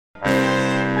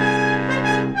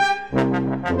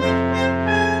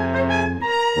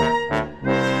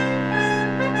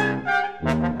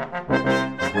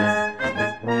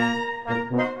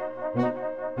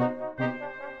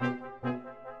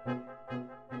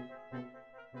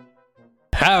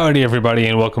Howdy, everybody,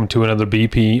 and welcome to another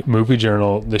BP Movie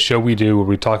Journal, the show we do where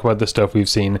we talk about the stuff we've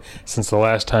seen since the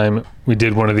last time we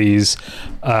did one of these.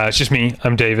 It's just me.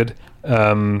 I'm David.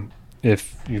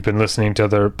 If you've been listening to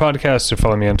other podcasts or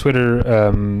follow me on Twitter,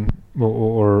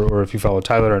 or if you follow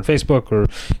Tyler on Facebook or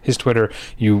his Twitter,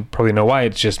 you probably know why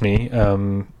it's just me.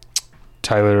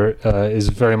 Tyler is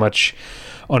very much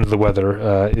under the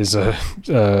weather, is a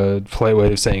polite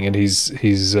way of saying it. He's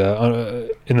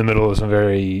in the middle of some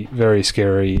very, very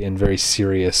scary and very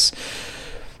serious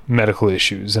medical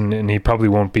issues, and he probably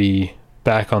won't be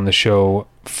back on the show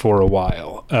for a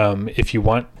while. If you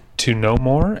want to know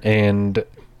more, and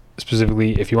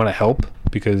specifically if you want to help,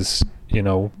 because, you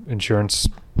know, insurance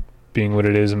being what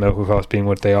it is and medical costs being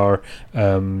what they are,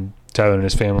 Tyler and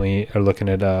his family are looking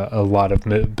at a lot of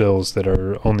bills that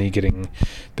are only getting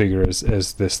bigger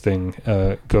as this thing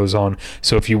goes on.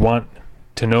 So if you want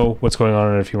to know what's going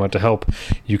on and if you want to help,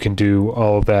 you can do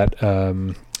all of that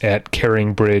at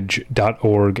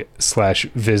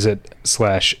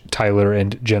caringbridge.org/visit/Tyler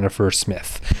and Jennifer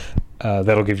Smith.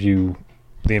 That'll give you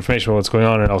the information on what's going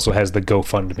on, and also has the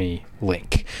GoFundMe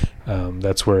link.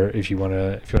 That's where if you want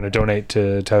to donate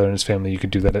to Tyler and his family, you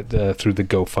could do that through the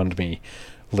GoFundMe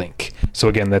link. So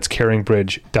again, that's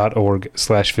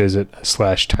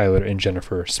caringbridge.org/visit/Tyler and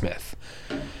Jennifer Smith.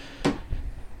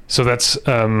 So that's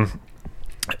how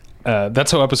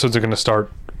episodes are going to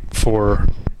start for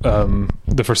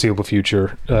the foreseeable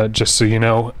future, just so you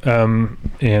know.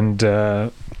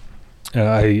 I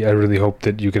really hope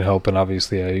that you can help, and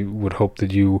obviously I would hope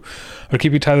that you are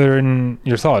keeping Tyler in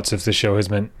your thoughts. If the show has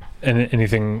meant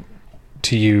anything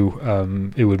to you,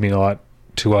 it would mean a lot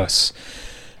to us.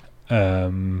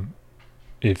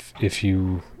 If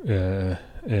you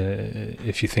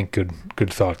think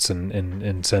good thoughts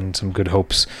and send some good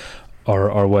hopes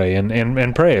our way,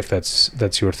 and pray if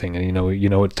that's your thing, and you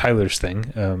know it's Tyler's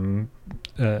thing, and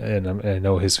I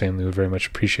know his family would very much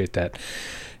appreciate that.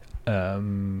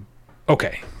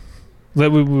 Okay,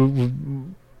 like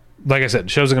I said,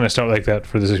 shows are going to start like that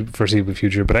for the foreseeable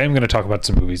future, but I am going to talk about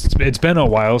some movies. It's been a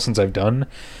while since I've done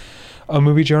a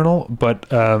movie journal,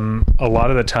 but a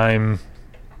lot of the time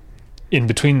in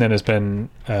between then has been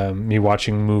me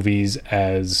watching movies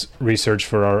as research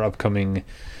for our upcoming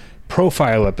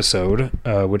profile episode,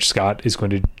 which Scott is going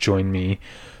to join me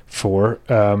for.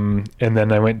 And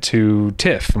then I went to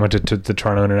TIFF. I went to the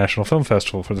Toronto International Film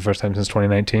Festival for the first time since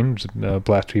 2019. It was a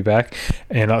blast to be back.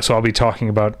 And so I'll be talking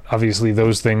about, obviously,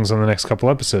 those things on the next couple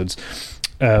episodes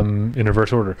in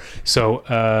reverse order. So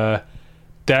that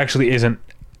actually isn't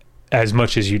as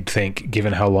much as you'd think,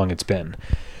 given how long it's been.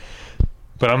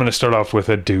 But I'm going to start off with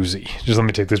a doozy. Just let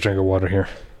me take this drink of water here.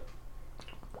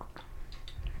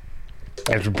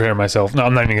 I have to prepare myself. No,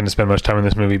 I'm not even going to spend much time on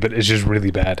this movie, but it's just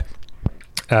really bad.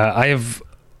 I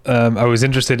was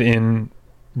interested in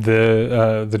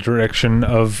the direction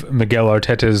of Miguel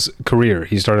Arteta's career.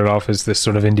 He started off as this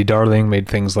sort of indie darling, made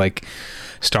things like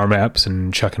Star Maps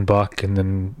and Chuck and Buck, and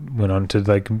then went on to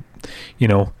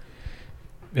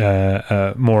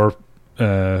more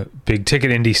big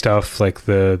ticket indie stuff like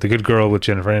the Good Girl with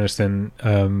Jennifer Aniston,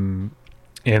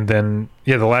 and then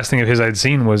the last thing of his I'd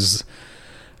seen was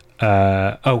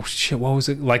what was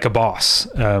it? Like a Boss,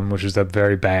 which was that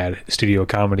very bad studio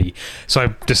comedy. So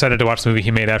I decided to watch the movie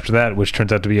he made after that, which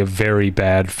turns out to be a very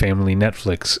bad family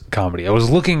Netflix comedy. I was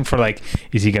looking for,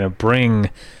 is he going to bring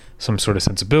some sort of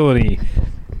sensibility,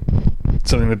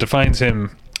 something that defines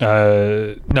him?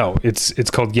 No,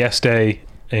 it's called Yes Day,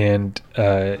 and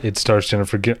it stars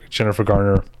Jennifer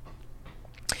Garner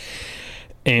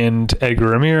and Edgar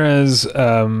Ramirez,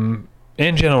 and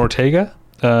Jenna Ortega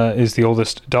is the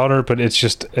oldest daughter, but it's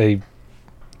just a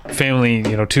family,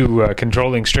 two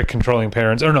strict controlling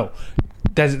parents. Or no,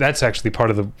 that's actually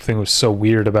part of the thing that was so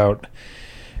weird about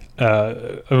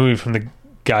a movie from the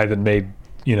guy that made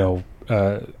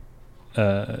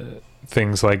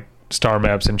things like Star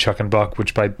Maps and Chuck and Buck,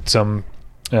 which by some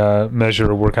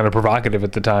measure were kind of provocative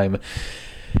at the time.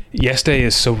 Yes Day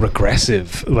is so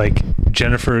regressive.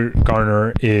 Jennifer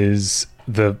Garner is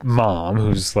the mom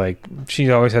who's she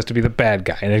always has to be the bad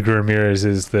guy, and Edgar Ramirez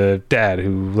is the dad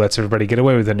who lets everybody get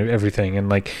away with everything, and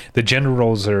the gender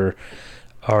roles are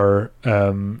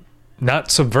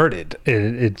not subverted.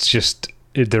 It's just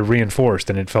they're reinforced,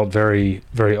 and it felt very,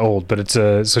 very old. But it's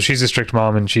so she's a strict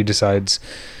mom, and she decides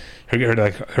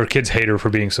her kids hate her for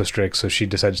being so strict, so she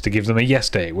decides to give them a yes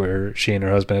day where she and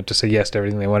her husband have to say yes to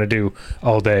everything they want to do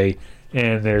all day,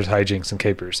 and there's hijinks and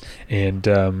capers, and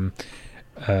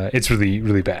it's really,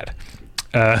 really bad.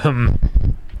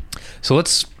 So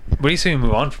what do you say we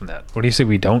move on from that? What do you say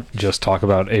we don't just talk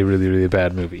about a really, really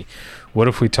bad movie? What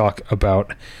if we talk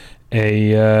about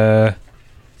a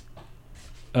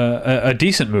a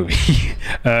decent movie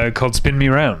called Spin Me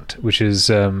Round, which is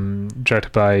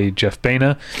directed by Jeff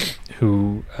Baena,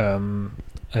 who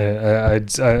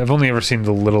I've only ever seen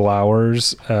The Little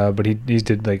Hours, but he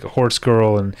did like Horse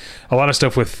Girl and a lot of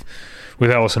stuff with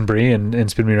Alison Brie, and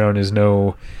Spin Me Round is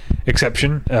no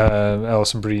exception.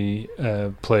 Alison Brie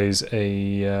plays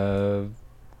a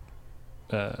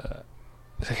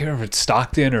I can't remember if it's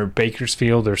Stockton or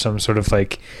Bakersfield or some sort of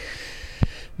like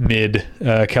mid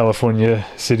California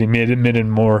city, mid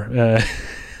and more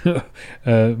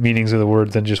meanings of the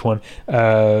word than just one,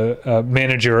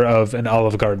 manager of an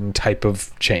Olive Garden type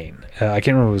of chain. I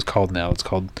can't remember what it's called now. It's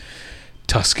called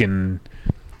Tuscan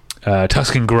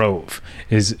Grove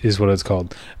is what it's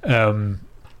called.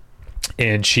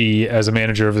 And she, as a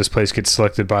manager of this place, gets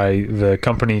selected by the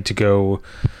company to go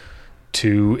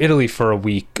to Italy for a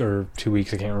week or 2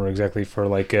 weeks. I can't remember exactly, for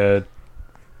like a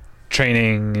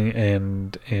training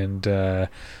and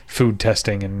food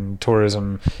testing and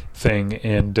tourism thing,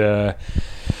 and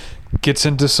gets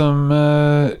into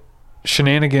some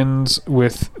shenanigans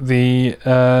with the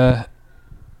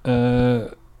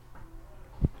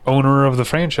owner of the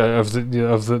franchise, of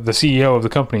the CEO of the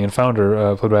company and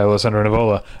founder, played by Alessandro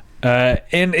Nivola.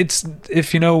 And it's,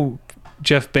 if you know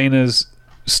Jeff Baena's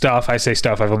stuff, I say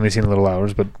stuff, I've only seen Little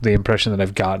Hours, but the impression that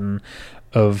I've gotten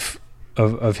of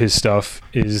his stuff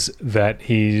is that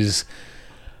he's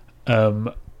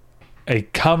a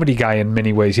comedy guy in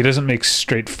many ways. He doesn't make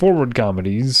straightforward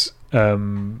comedies.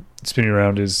 Spinning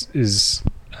Around is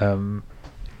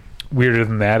weirder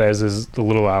than that, as is The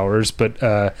Little Hours,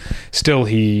 but still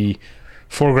he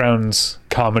foregrounds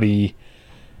comedy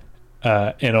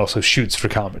and also shoots for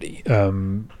comedy.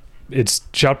 It's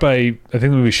shot by, I think the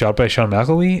movie's shot by Sean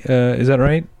McElwee. Is that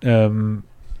right?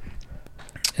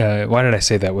 Why did I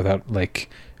say that without, like,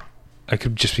 I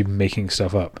could just be making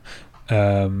stuff up.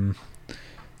 Yeah,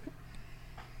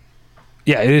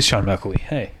 it is Sean McElwee.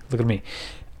 Hey, look at me.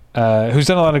 Who's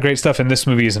done a lot of great stuff, and this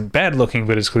movie isn't bad looking,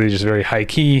 but it's clearly just very high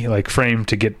key, like framed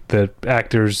to get the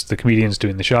actors, the comedians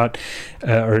doing the shot,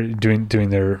 or doing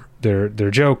their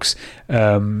jokes,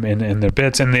 and their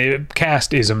bits, and the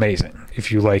cast is amazing. If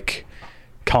you like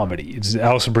comedy, it's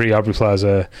Alison Brie, Aubrey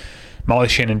Plaza, Molly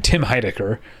Shannon, Tim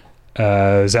Heidecker,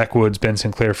 Zach Woods, Ben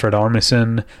Sinclair, Fred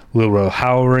Armisen, Lil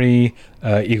Howery,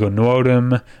 Ego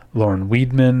Nwodim, Lauren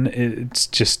Weidman. It's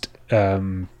just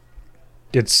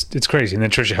it's crazy. And then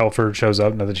Tricia Helfer shows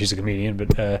up. Not that she's a comedian,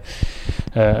 but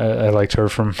I liked her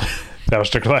from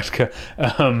Battlestar Galactica.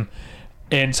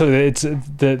 And so it's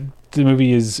the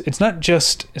movie is, it's not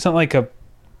like a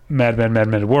Mad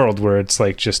Men World where it's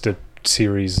like just a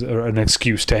series or an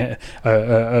excuse to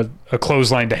a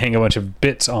clothesline to hang a bunch of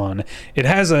bits on. It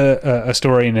has a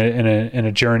story and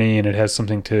a journey, and it has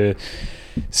something to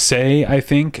say, I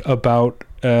think, about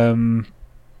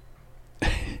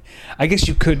I guess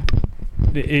you could,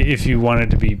 if you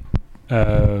wanted to be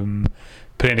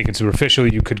pedantic and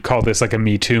superficial, you could call this like a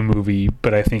Me Too movie,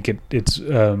 but I think it's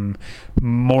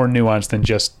more nuanced than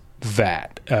just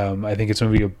that. I think it's a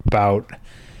movie about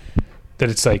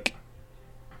that. It's like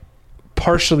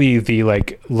partially the,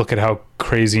 like, look at how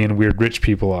crazy and weird rich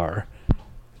people are.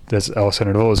 That's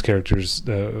Alessandro Nivola's character's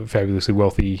fabulously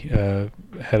wealthy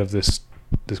head of this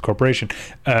corporation.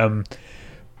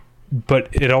 But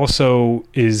it also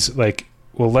is like,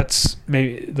 well, let's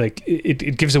maybe, like,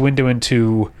 it gives a window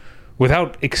into,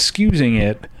 without excusing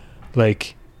it,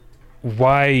 like,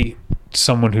 why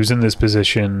someone who's in this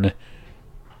position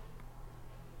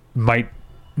might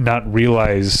not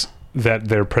realize that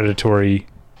their predatory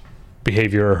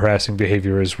behavior or harassing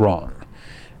behavior is wrong.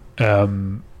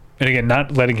 And again,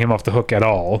 not letting him off the hook at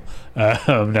all.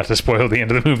 Not to spoil the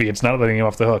end of the movie, it's not letting him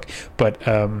off the hook, but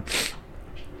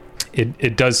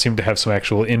it does seem to have some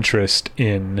actual interest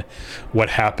in what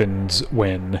happens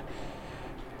when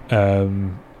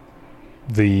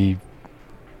the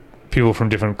people from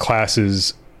different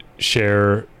classes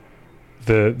share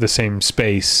the same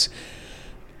space.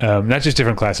 Not just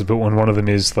different classes, but when one of them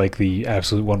is like the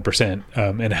absolute 1%,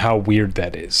 and how weird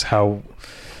that is, how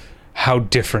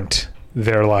different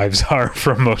their lives are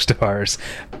from most of ours.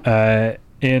 Yeah,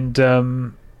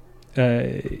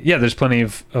 there's plenty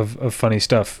of funny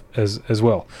stuff as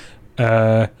well.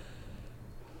 So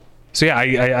yeah,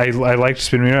 I liked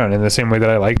Spin Me Around in the same way that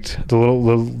I liked the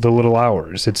Little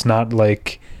Hours. It's not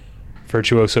like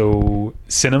virtuoso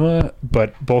cinema,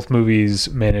 but both movies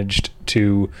managed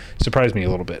to surprise me a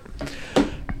little bit.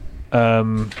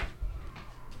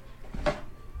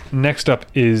 Next up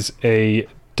is a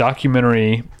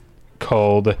documentary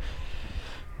called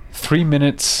 3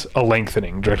 Minutes a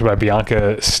Lengthening, directed by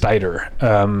Bianca Steider.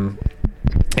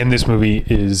 And this movie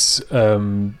is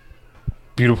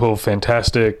beautiful,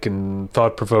 fantastic, and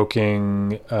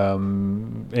thought-provoking,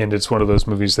 and it's one of those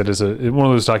movies that is one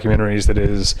of those documentaries that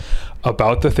is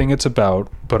about the thing it's about,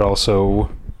 but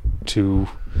also to,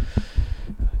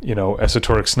 you know,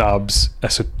 esoteric snobs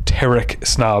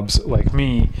like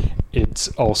me, it's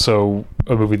also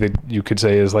a movie that you could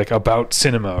say is like about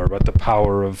cinema, or about the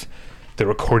power of the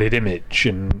recorded image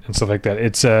and stuff like that.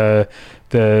 It's the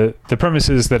premise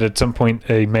is that at some point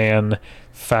a man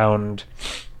found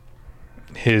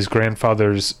his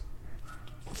grandfather's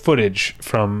footage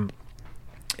from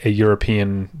a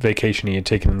European vacation he had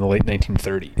taken in the late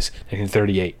 1930s,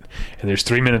 1938, and there's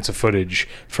 3 minutes of footage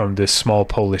from this small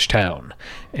Polish town,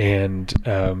 and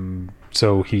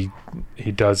so he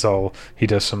does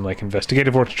some like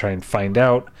investigative work to try and find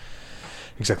out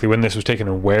exactly when this was taken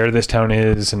and where this town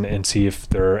is, and see if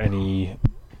there are any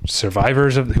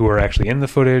survivors who are actually in the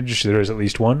footage. There is at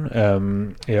least one,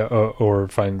 or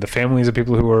find the families of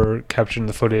people who are captured in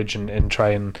the footage, and try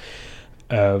and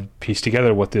piece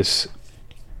together what this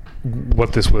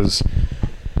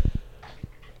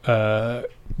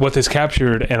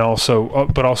captured, and also,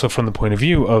 but also from the point of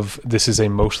view of this is a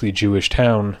mostly Jewish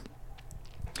town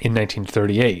in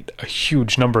 1938. A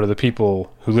huge number of the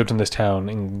people who lived in this town,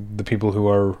 and the people who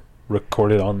are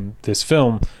recorded on this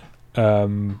film,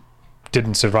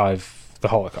 didn't survive the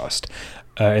Holocaust,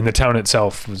 and the town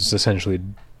itself was essentially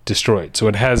destroyed. So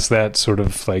it has that sort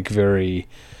of like very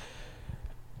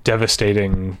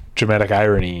devastating dramatic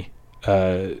irony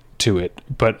to it.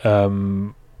 But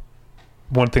one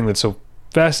thing that's so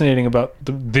fascinating about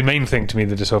the main thing to me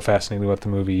that is so fascinating about the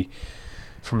movie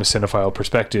from a cinephile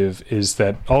perspective is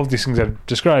that all of these things I've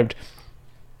described,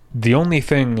 the only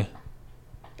thing,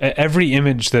 every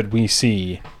image that we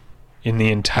see in the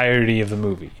entirety of the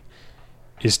movie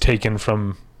is taken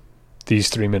from these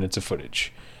 3 minutes of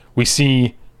footage. We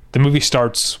see the movie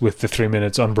starts with the 3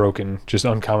 minutes unbroken, just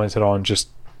uncommented on, just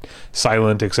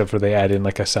silent, except for they add in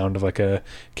like a sound of like a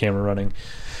camera running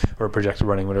or a projector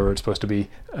running, whatever it's supposed to be.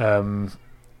 And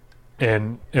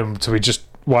so we just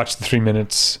watch the 3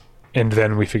 minutes, and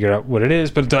then we figure out what it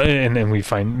is. But and we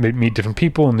meet different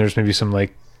people, and there's maybe some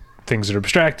like things that are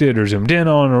abstracted or zoomed in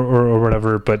on or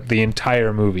whatever. But the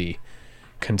entire movie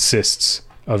consists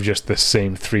of just the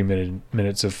same 3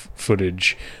 minutes of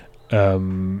footage,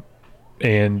 and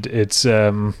it's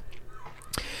a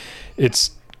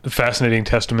fascinating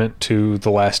testament to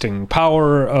the lasting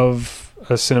power of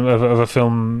a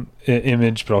film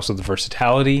image, but also the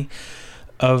versatility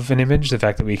of an image. The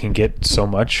fact that we can get so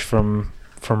much from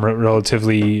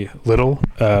relatively little.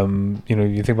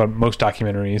 You think about most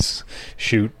documentaries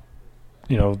shoot,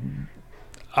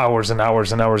 hours and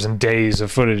hours and hours and days of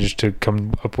footage to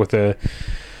come up with a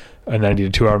 90 to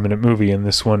 2 hour minute movie, and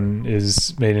this one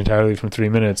is made entirely from 3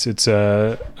 minutes. It's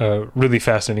really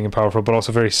fascinating and powerful, but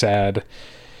also very sad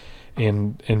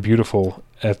and beautiful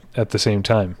at the same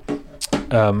time.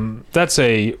 That's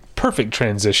a perfect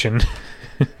transition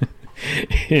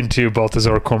into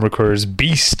Baltasar Kormákur's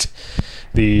Beast,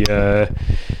 the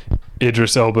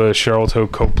Idris Elba, Charlton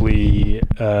Copley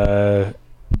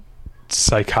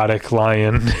psychotic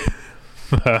lion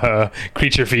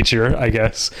creature feature, I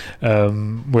guess,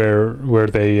 where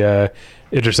they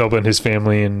Idris Elba and his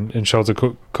family and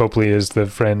Charlton Copley as the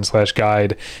friend /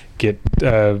 guide get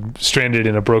stranded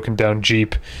in a broken down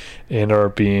Jeep and are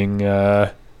being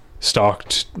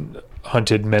stalked,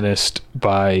 hunted, menaced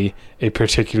by a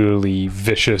particularly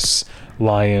vicious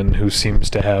lion who seems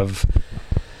to have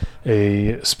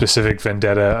a specific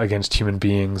vendetta against human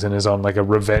beings and is on like a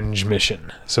revenge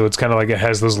mission. So it's kind of like it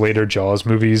has those later Jaws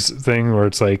movies thing where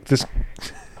it's like this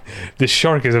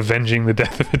shark is avenging the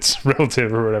death of its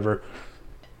relative or whatever.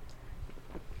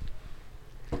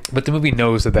 But the movie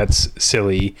knows that that's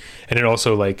silly, and it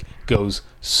also like goes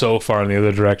so far in the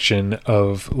other direction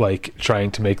of like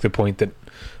trying to make the point that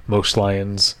most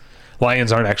lions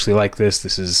aren't actually like this.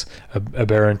 This is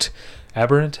aberrant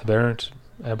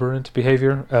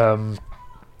behavior,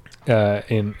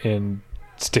 in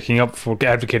sticking up for,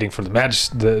 advocating for the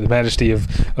majesty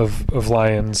of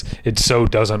lions. It so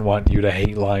doesn't want you to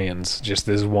hate lions. Just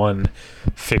this one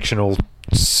fictional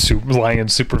lion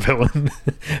supervillain.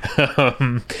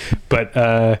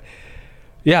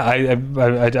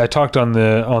 I talked on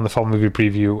the fall movie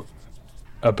preview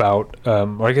about,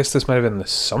 or I guess this might have been the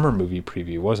summer movie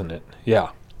preview, wasn't it?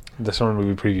 Yeah. The summer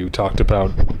movie preview talked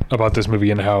about this movie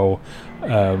and how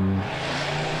I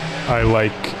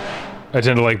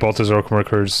tend to like Baltasar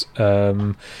Kormákur's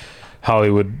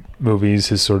Hollywood movies.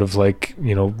 His sort of like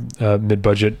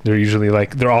mid-budget. They're usually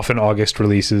they're often August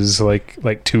releases,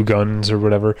 like Two Guns or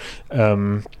whatever.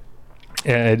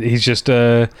 And he's just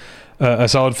a a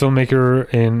solid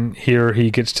filmmaker, and here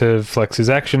he gets to flex his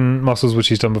action muscles, which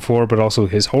he's done before, but also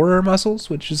his horror muscles,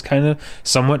 which is kind of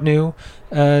somewhat new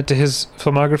to his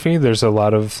filmography. There's a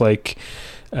lot of like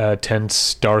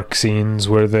tense, dark scenes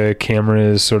where the camera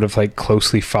is sort of like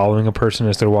closely following a person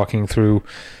as they're walking through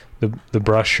the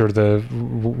brush or the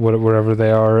wherever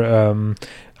they are,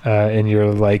 and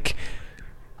you're like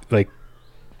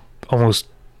almost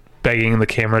begging the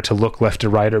camera to look left or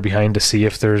right or behind to see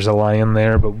if there's a lion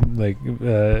there, but like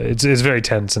it's very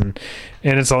tense, and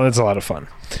it's a lot of fun.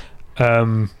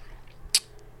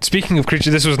 Speaking of creature,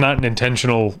 this was not an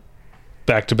intentional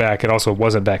back-to-back. It also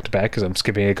wasn't back-to-back because I'm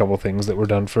skipping a couple things that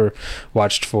were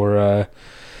watched for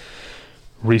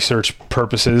research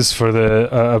purposes for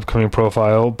the upcoming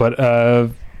profile, but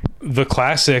the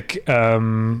classic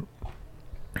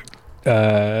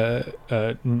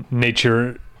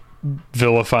nature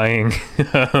vilifying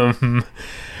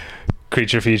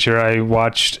creature feature. I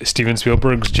watched Steven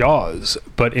Spielberg's Jaws,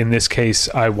 but in this case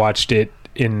I watched it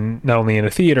in not only in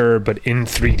a theater but in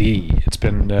 3D. It's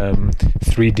been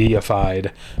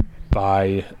 3D-ified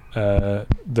by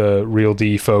the Real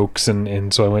D folks,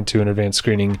 and so I went to an advanced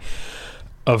screening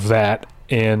of that,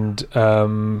 and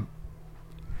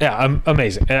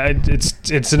amazing.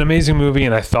 It's an amazing movie,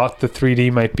 and I thought the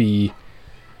 3D might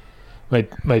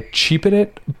cheapen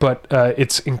it, but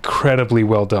it's incredibly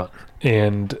well done.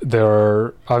 And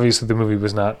obviously the movie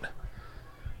was not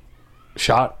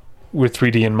shot with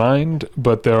 3D in mind,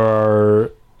 but there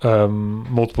are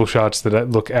multiple shots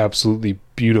that look absolutely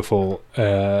beautiful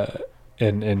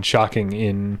and shocking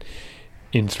in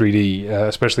 3D,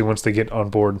 especially once they get on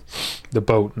board the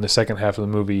boat in the second half of the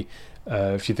movie.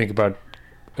 If you think about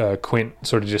Quint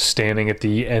sort of just standing at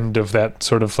the end of that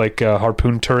sort of like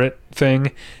harpoon turret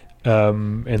thing,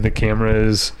 and the camera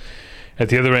is at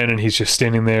the other end, and he's just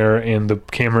standing there, and the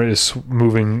camera is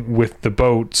moving with the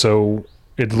boat, so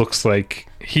it looks like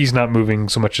he's not moving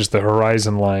so much as the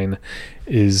horizon line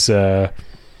is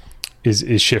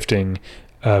shifting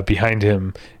behind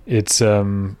him. It's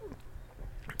that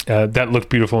looked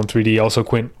beautiful in 3D. Also,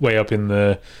 Quint way up in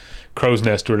the crow's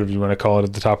nest, or whatever you want to call it,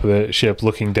 at the top of the ship,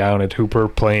 looking down at Hooper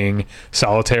playing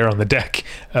solitaire on the deck.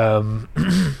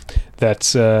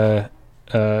 That's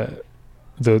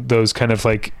those kind of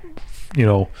like,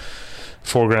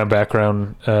 foreground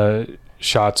background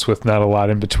shots with not a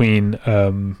lot in between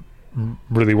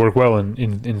really work well in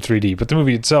 3D. But the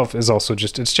movie itself is also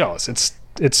just, it's Jaws. It's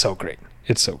so great.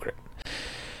 It's so great.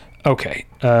 Okay.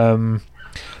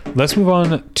 Let's move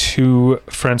on to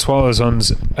Francois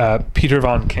Ozon's Peter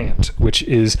von Kant, which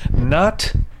is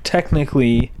not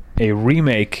technically a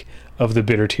remake of The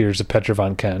Bitter Tears of Petra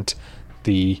von Kant,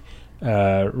 the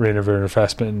Rainer Werner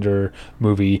Fassbinder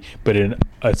movie, but in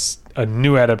a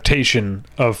new adaptation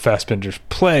of Fassbinder's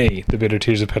play, The Bitter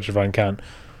Tears of Petra von Kant,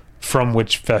 from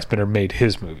which Fassbinder made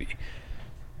his movie.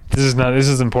 This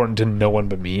is important to no one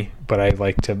but me, but I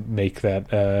like to make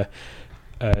that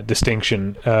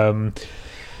distinction.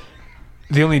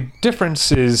 The only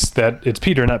difference is that it's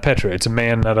Peter, not Petra. It's a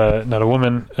man, not a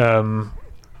woman.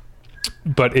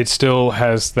 But it still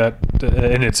has that,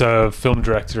 and it's a film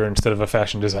director instead of a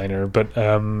fashion designer. But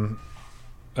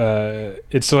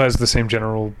it still has the same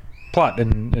general plot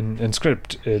and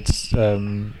script. It's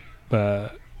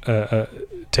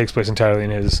takes place entirely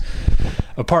in his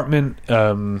apartment,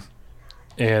 and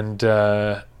in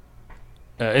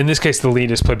this case, the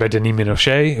lead is played by Denis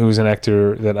Ménochet, who's an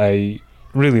actor that I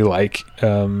really like,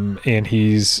 and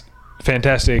he's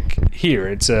fantastic here.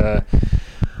 It's a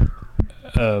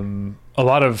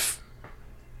lot of,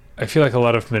 I feel like a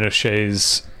lot of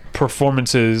Ménochet's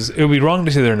performances, it would be wrong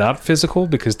to say they're not physical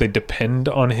because they depend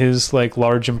on his like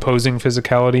large imposing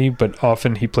physicality, but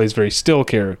often he plays very still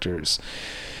characters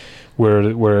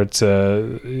where it's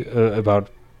about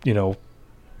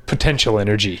potential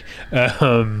energy.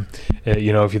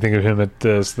 If you think of him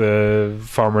as the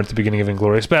farmer at the beginning of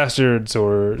Inglourious Bastards,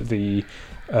 or the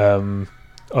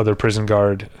other prison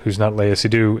guard who's not Léa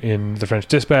Seydoux in The French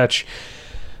Dispatch.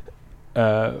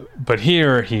 But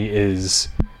here he is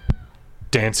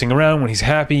dancing around when he's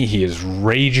happy. He is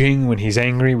raging when he's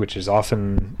angry, which is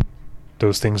often,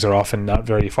 those things are often not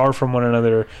very far from one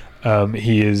another.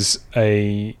 He is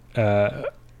an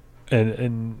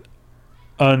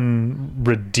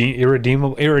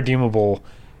irredeemable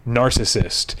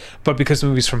narcissist. But because the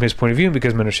movie's from his point of view, and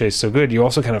because Ménochet is so good, you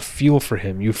also kind of feel for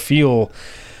him. You feel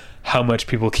how much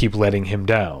people keep letting him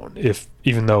down,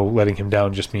 even though letting him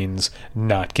down just means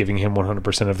not giving him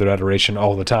 100% of their adoration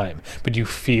all the time. But you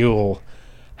feel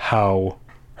how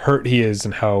hurt he is,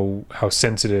 and how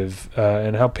sensitive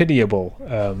and how pitiable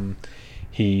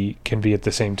he can be at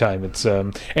the same time. It's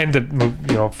and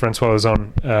Francois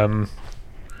Ozon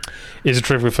is a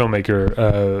terrific filmmaker.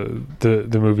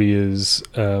 The movie is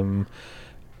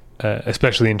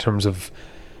especially in terms of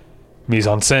mise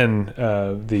en scène,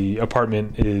 the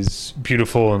apartment is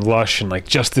beautiful and lush and like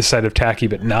just this side of tacky,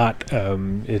 but not.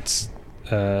 It's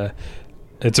a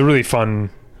really fun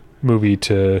movie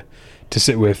to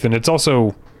sit with, and it's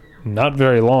also not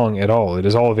very long at all. It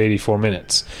is all of 84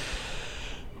 minutes,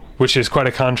 which is quite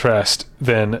a contrast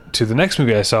then to the next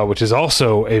movie I saw, which is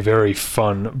also a very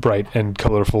fun, bright, and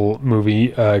colorful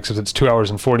movie, except it's 2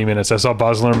 hours and 40 minutes. I saw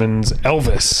Baz Luhrmann's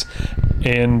Elvis,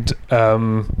 and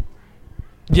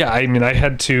I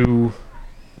had to.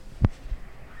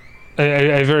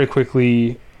 I very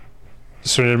quickly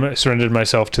surrendered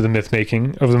myself to the myth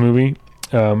making of the movie.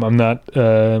 I'm not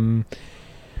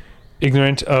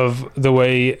ignorant of the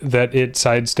way that it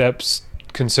sidesteps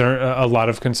a lot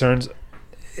of concerns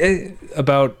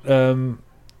about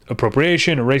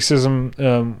appropriation or racism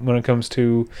when it comes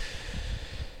to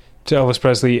Elvis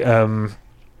Presley. Although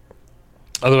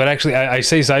it actually, I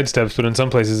say sidesteps, but in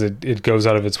some places it goes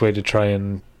out of its way to try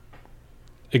and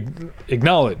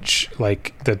acknowledge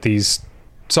like that these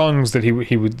songs that he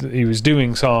was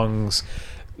doing songs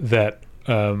that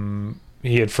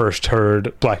he had first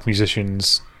heard black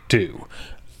musicians do,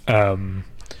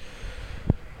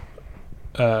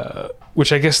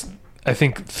 which I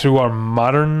think through our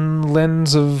modern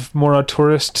lens of more a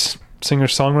tourist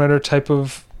singer-songwriter type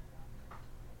of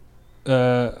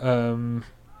and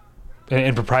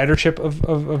proprietorship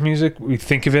of music, we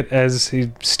think of it as he's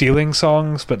stealing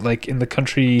songs, but like in the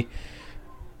country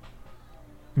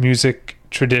music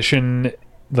tradition,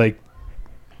 like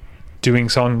doing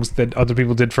songs that other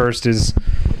people did first is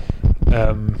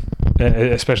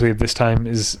especially at this time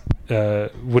is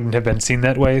wouldn't have been seen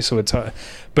that way. So it's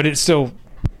but it's still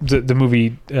the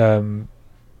movie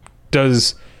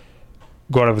does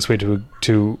go out of its way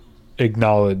to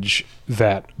acknowledge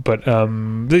that, but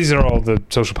these are all the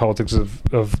social politics of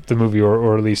the movie,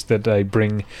 or at least that I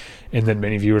bring, and that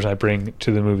many viewers I bring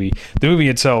to the movie. The movie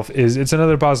itself it's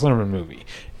another Baz Luhrmann movie.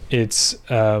 It's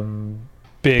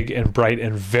big and bright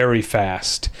and very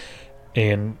fast,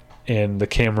 and the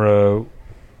camera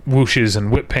whooshes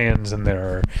and whip pans, and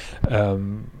there are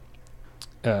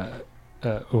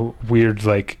weird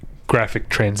like graphic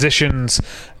transitions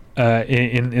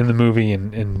in the movie,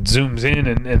 and zooms in,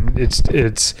 and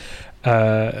it's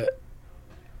a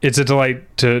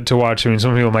delight to watch. I mean,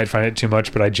 some people might find it too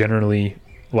much, but I generally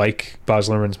like Baz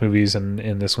Luhrmann's movies, and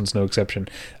this one's no exception.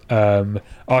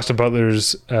 Austin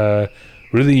Butler's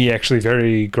really actually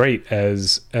very great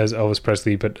as Elvis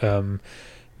Presley, but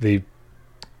the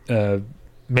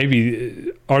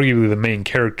maybe arguably the main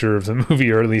character of the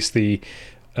movie, or at least the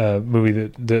movie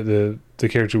that the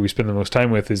character we spend the most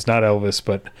time with is not Elvis,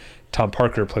 but Tom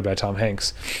Parker, played by Tom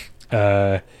Hanks,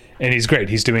 and he's great.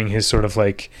 He's doing his sort of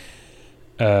like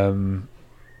early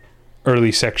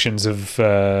sections of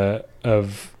the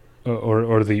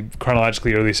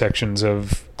chronologically early sections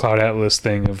of Cloud Atlas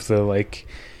thing, of the like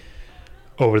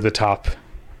over the top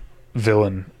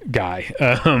villain guy,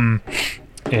 I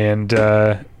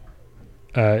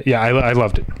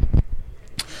loved it.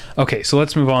 Okay, so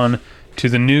let's move on to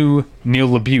the new Neil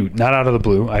LaBute, not Out of the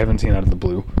Blue. I haven't seen Out of the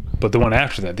Blue, but the one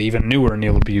after that, the even newer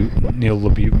Neil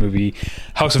LaBute movie,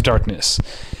 House of Darkness.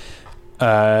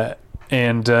 This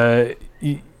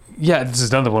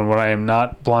is another one where I am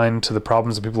not blind to the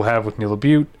problems that people have with Neil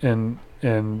LaBute and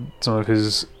some of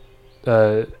his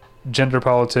gender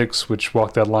politics, which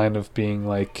walk that line of being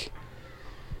like,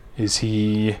 is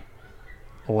he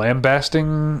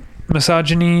lambasting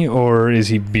misogyny, or is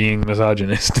he being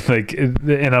misogynist? Like,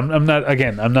 and I'm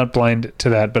not blind to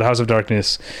that, but House of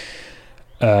Darkness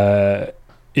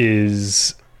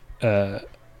is a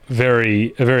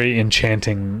very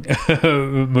enchanting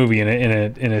movie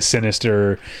in a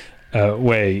sinister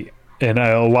way, and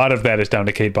a lot of that is down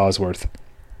to Kate Bosworth,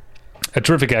 a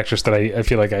terrific actress that I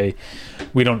feel like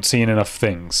we don't see in enough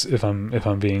things, if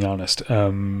I'm being honest.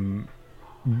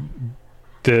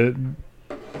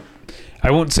 I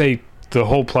won't say the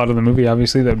whole plot of the movie,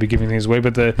 obviously, that would be giving things away,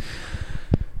 but the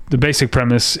basic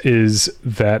premise is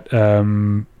that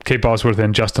Kate Bosworth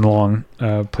and Justin Long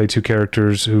play two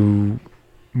characters who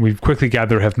we've quickly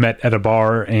gathered have met at a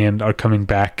bar and are coming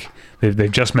back.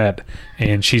 They've just met,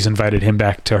 and she's invited him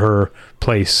back to her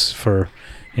place for,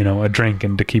 a drink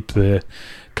and to keep the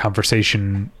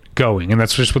conversation going. And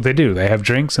that's just what they do. They have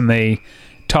drinks and they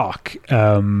talk.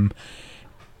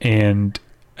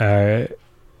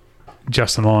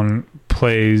 Justin Long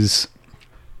plays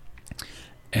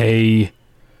a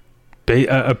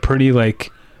pretty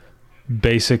like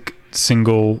basic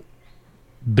single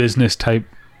business type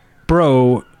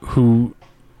bro who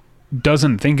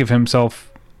doesn't think of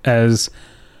himself as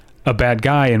a bad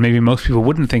guy, and maybe most people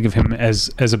wouldn't think of him as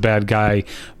a bad guy,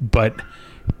 but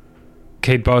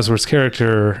Kate Bosworth's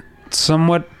character,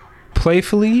 somewhat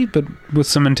playfully but with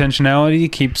some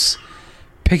intentionality, keeps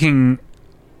picking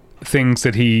things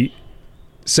that he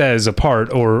says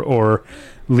apart, or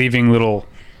leaving little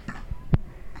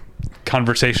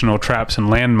conversational traps and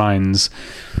landmines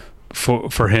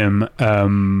for him.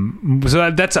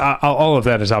 So that's all of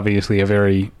that is obviously a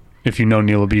very, if you know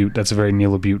Neil LaBute, that's a very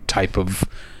Neil LaBute type of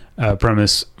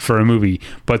premise for a movie.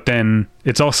 But then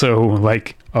it's also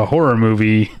like a horror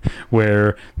movie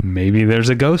where maybe there's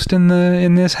a ghost in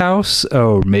this house,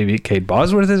 or maybe Kate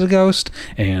Bosworth is a ghost,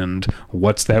 and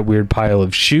what's that weird pile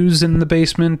of shoes in the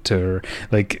basement, or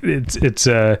like it's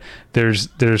there's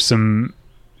some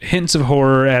hints of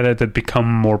horror at it that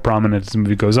become more prominent as the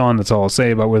movie goes on. That's all I'll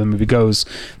say about where the movie goes.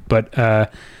 But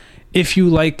if you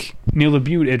like Neil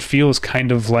LaBute, it feels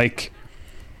kind of like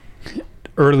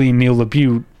early Neil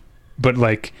LaBute, but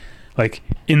like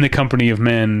in the company of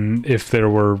men if there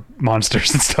were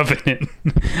monsters and stuff in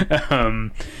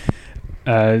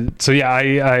it. So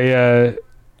yeah,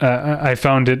 I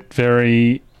found it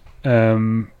very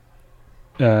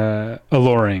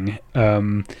alluring,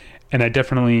 and I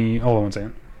definitely, hold on one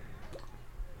second.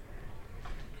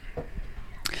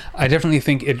 I definitely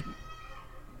think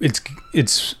it's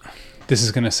this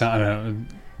is gonna sound, I don't know,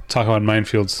 talk about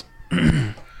minefields,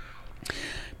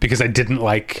 because I didn't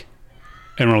like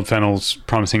Emerald Fennell's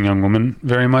Promising Young Woman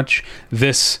very much.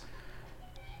 This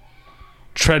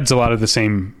treads a lot of the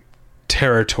same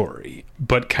territory,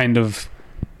 but kind of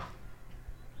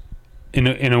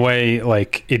in a way,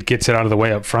 like, it gets it out of the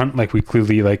way up front. Like, we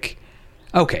clearly, like,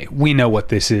 okay, we know what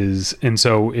this is, and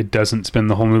so it doesn't spend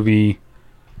the whole movie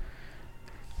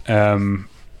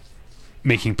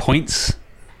making points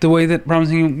the way that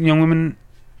Promising Young Woman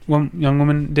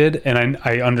did. And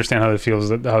I understand how it feels,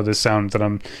 how this sounds,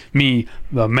 that me,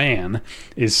 the man,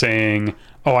 is saying,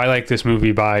 oh, I like this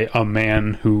movie by a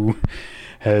man who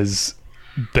has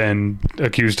been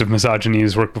accused of misogyny in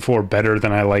his work before better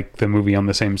than I like the movie on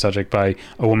the same subject by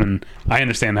a woman. I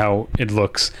understand how it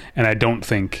looks, and I don't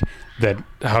think that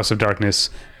House of Darkness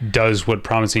does what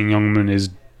Promising Young Woman is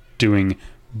doing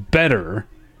better,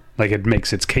 like it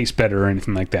makes its case better or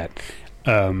anything like that.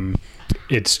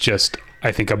 It's just,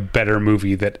 I think, a better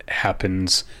movie that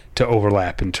happens to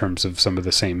overlap in terms of some of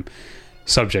the same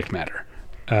subject matter.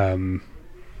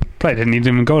 Probably didn't need to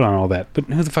even go down all that, but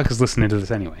who the fuck is listening to this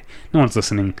anyway? No one's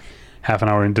listening half an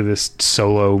hour into this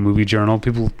solo movie journal.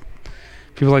 People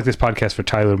like this podcast for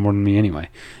Tyler more than me anyway.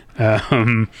 So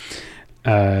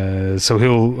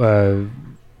we're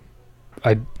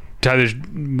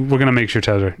gonna make sure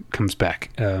Tyler comes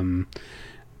back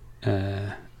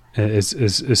as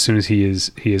soon as he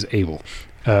is able.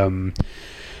 All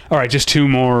right, just two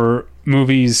more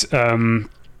movies.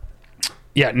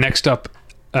 Next up,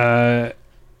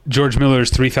 George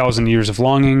Miller's 3,000 Years of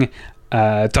Longing.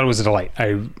 I thought it was a delight.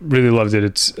 I really loved it.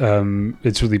 It's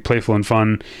really playful and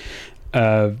fun.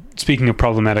 Speaking of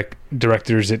problematic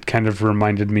directors, it kind of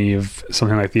reminded me of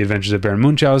something like The Adventures of Baron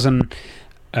Munchausen,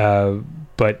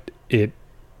 but it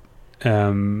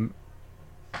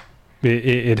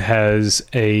has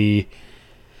I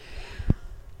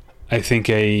think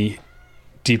a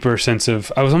deeper sense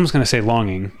of, I was almost going to say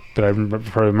longing, but I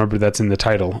remember that's in the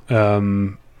title.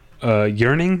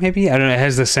 Yearning, maybe? I don't know. It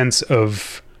has the sense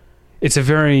of, it's a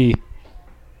very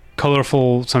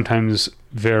colorful, sometimes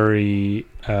very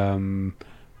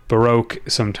Baroque,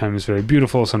 sometimes very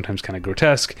beautiful, sometimes kind of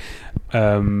grotesque,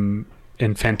 and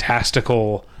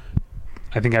fantastical.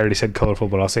 I think I already said colorful,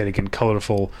 but I'll say it again.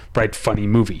 Colorful, bright, funny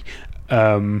movie.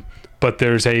 But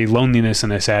there's a loneliness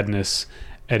and a sadness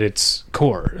at its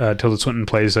core. Tilda Swinton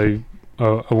plays a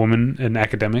woman, an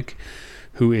academic,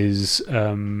 who is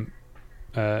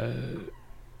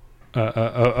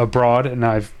abroad, and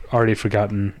I've already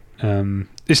forgotten,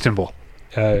 Istanbul.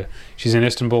 She's in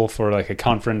Istanbul for like a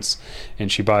conference, and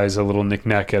she buys a little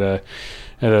knick-knack at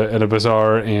a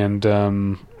bazaar, and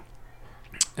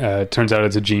turns out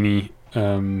it's a genie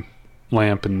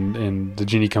lamp, and the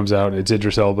genie comes out. It's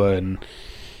Idris Elba, and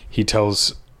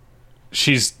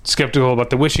she's skeptical about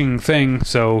the wishing thing,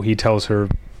 so he tells her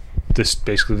this,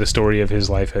 basically the story of his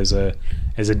life as a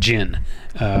jinn,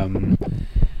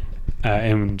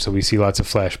 and so we see lots of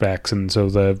flashbacks, and so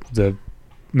the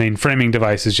main framing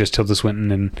device is just Tilda Swinton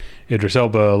and Idris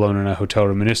Elba alone in a hotel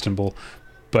room in Istanbul,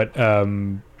 but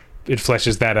it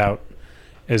fleshes that out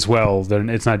as well.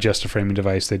 It's not just a framing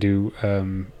device. They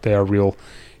are real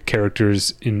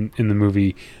characters in the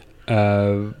movie,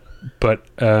 but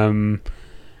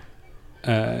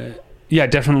yeah,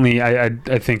 definitely.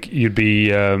 I think you'd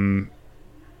be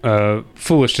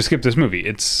foolish to skip this movie.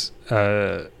 It's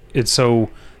so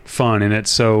fun, and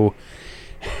it's so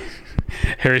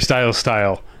Harry Styles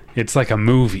style. It's like a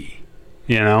movie,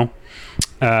 you know.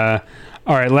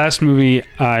 All right, last movie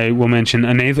I will mention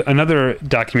another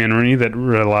documentary that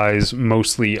relies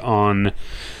mostly on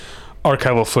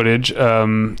archival footage.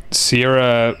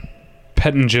 Sierra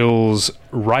Pettingill's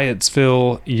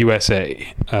Riotsville,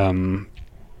 USA.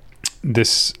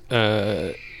 This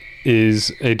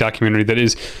is a documentary that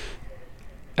is,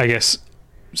 I guess,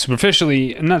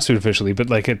 not superficially, but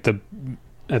like at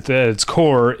its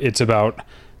core, it's about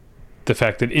the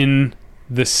fact that in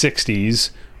the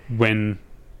 60s, when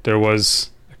there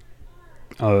was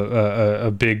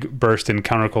a big burst in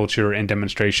counterculture and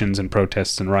demonstrations and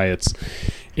protests and riots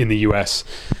in the U.S.,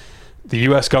 the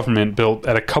U.S. government built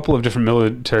at a couple of different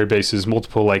military bases,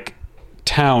 multiple like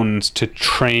towns to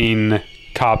train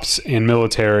cops and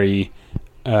military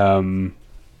to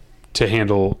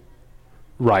handle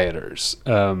rioters.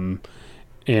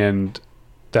 And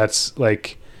that's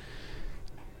like,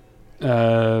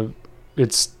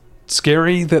 it's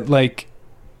scary that like,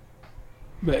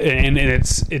 and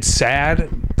it's sad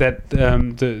that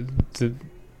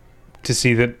to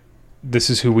see that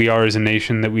this is who we are as a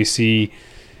nation, that we see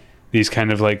these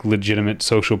kind of like legitimate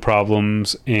social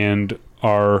problems, and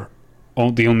the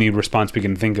only response we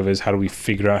can think of is how do we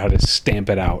figure out how to stamp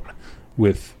it out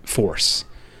with force.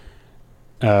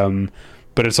 But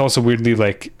it's also weirdly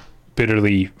like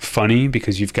bitterly funny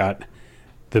because you've got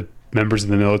the members of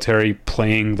the military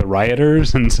playing the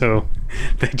rioters, and so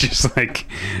they just like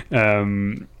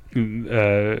they're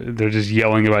just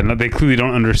yelling about it. They clearly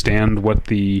don't understand what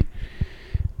the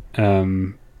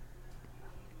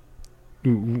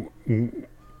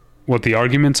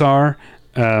arguments are,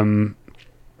 and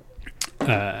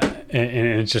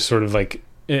it's just sort of like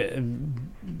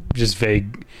just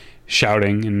vague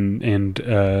shouting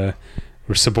and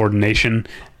subordination.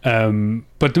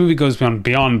 But the movie goes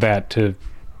beyond that to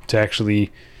actually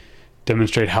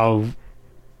demonstrate how,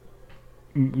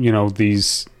 you know, what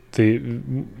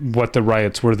the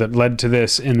riots were that led to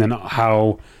this, and then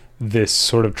how this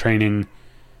sort of training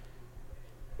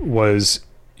was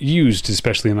used,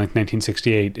 especially in like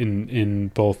 1968 in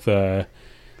both the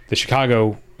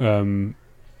Chicago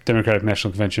Democratic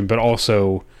National Convention, but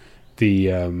also the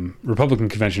Republican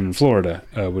Convention in Florida,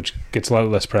 which gets a lot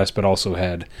less press, but also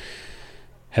had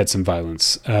some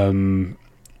violence, and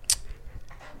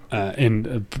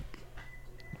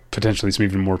potentially some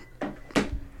even more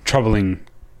troubling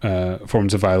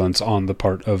forms of violence on the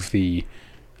part of the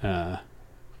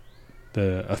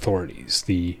authorities,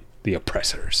 the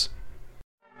oppressors.